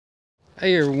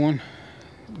Hey everyone,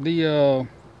 the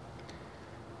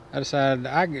I decided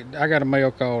I got a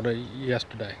mail call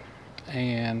yesterday,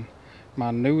 and my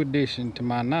new addition to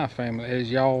my knife family, as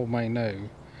y'all may know,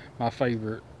 my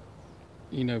favorite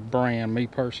brand, me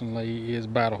personally, is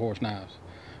Battle Horse knives.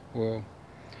 Well,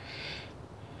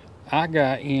 I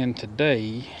got in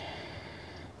today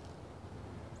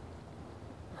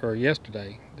or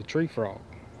yesterday the Tree Frog.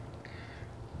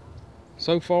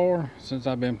 So far, since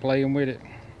I've been playing with it,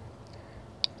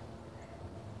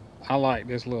 I like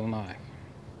this little knife.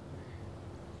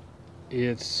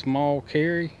 It's small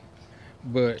carry,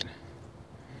 but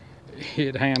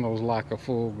it handles like a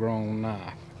full-grown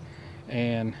knife.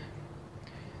 And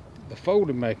the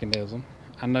folding mechanism,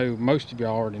 I know most of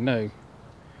y'all already know,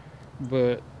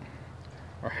 but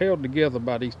are held together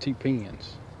by these two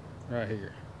pins right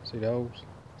here. See those?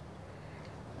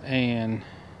 And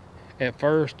at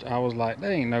first I was like,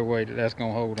 there ain't no way that's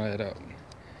gonna hold that up.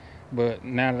 But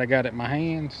now that I got it in my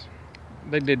hands,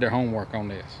 they did their homework on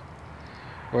this.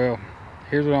 Well,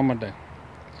 here's what I'm gonna do.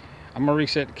 I'm gonna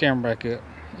reset the camera back up,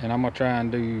 and I'm gonna try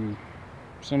and do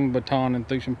some batoning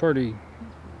through some pretty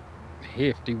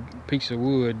hefty piece of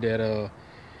wood that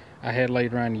I had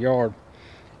laid around the yard.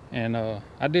 And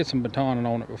I did some batoning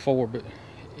on it before, but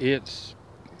it's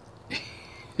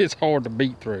it's hard to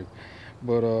beat through.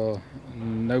 But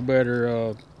no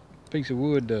better piece of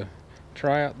wood to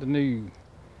try out the new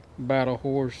Battle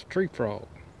Horse Tree Frog.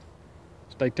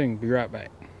 Stay tuned, be right back.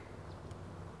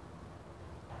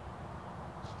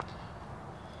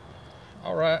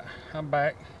 Alright, I'm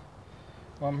back.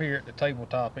 Well, I'm here at the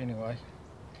tabletop anyway,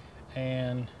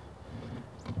 and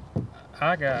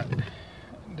I got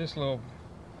this little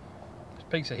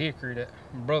piece of hickory that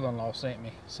my brother-in-law sent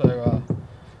me, so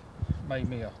made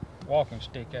me a walking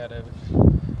stick out of it,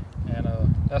 and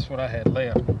that's what I had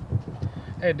left.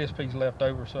 I had this piece left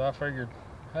over, so I figured,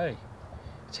 hey,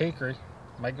 it's hickory,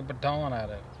 make a baton out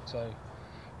of it. So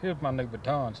here's my new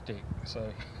baton stick.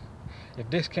 So if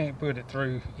this can't put it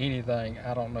through anything,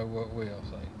 I don't know what will.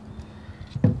 So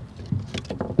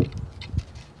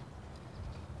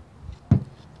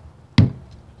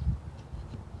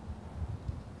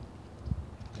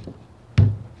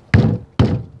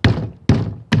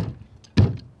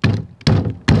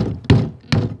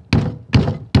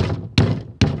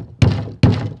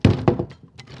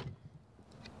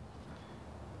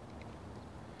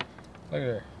look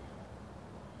there.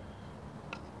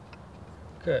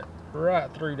 Cut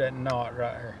right through that knot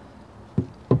right here.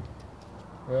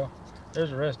 Well,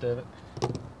 there's the rest of it.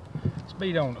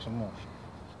 Speed on it some more.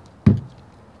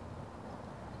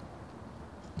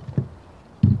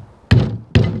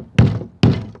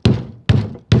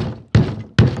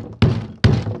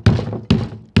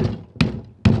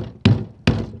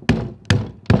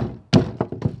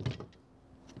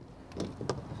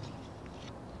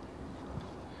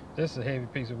 This is a heavy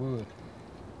piece of wood.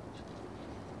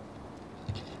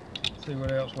 See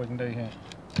what else we can do here.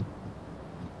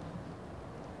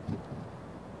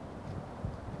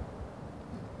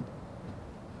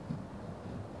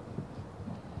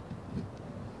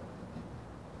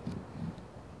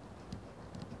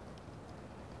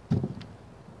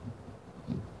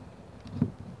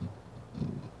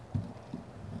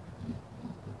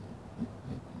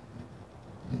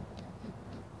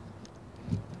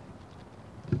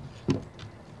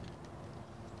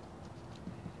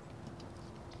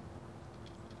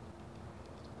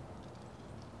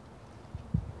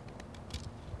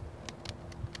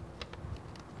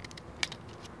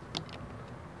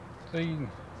 See, you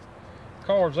can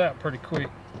carve out pretty quick.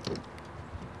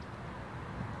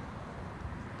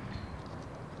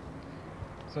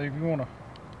 So if you want to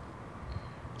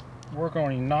work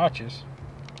on your notches,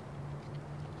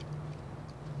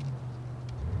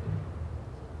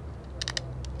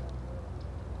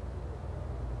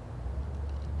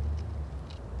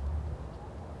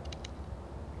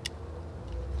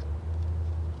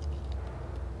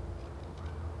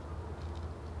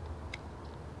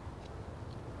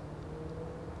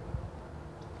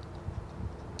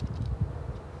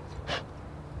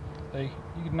 see,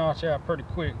 you can notch out pretty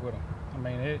quick with them. I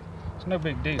mean, it's no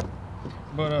big deal.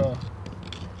 But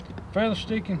feather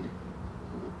sticking,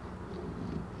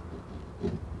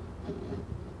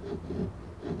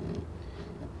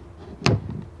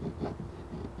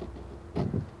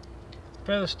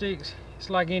 feather sticks, it's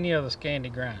like any other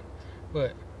Scandi grind,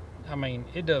 but I mean,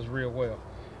 it does real well.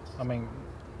 I mean,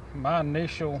 my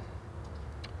initial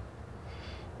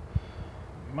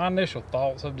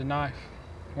thoughts of the knife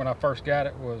when I first got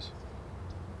it was,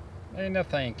 man, that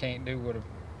thing can't do what a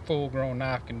full-grown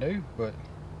knife can do. But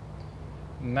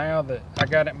now that I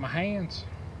got it in my hands,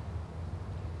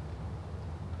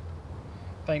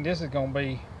 I think this is gonna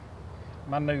be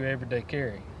my new everyday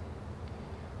carry.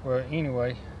 Well,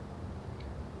 anyway,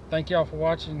 thank y'all for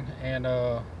watching, and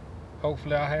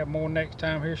hopefully I'll have more next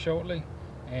time here shortly,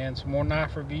 and some more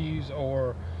knife reviews,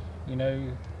 or you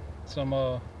know, some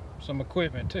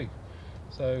equipment too.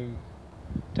 So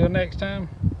till next time,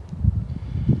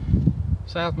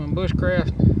 Southmen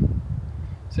Bushcraft.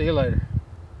 See you later.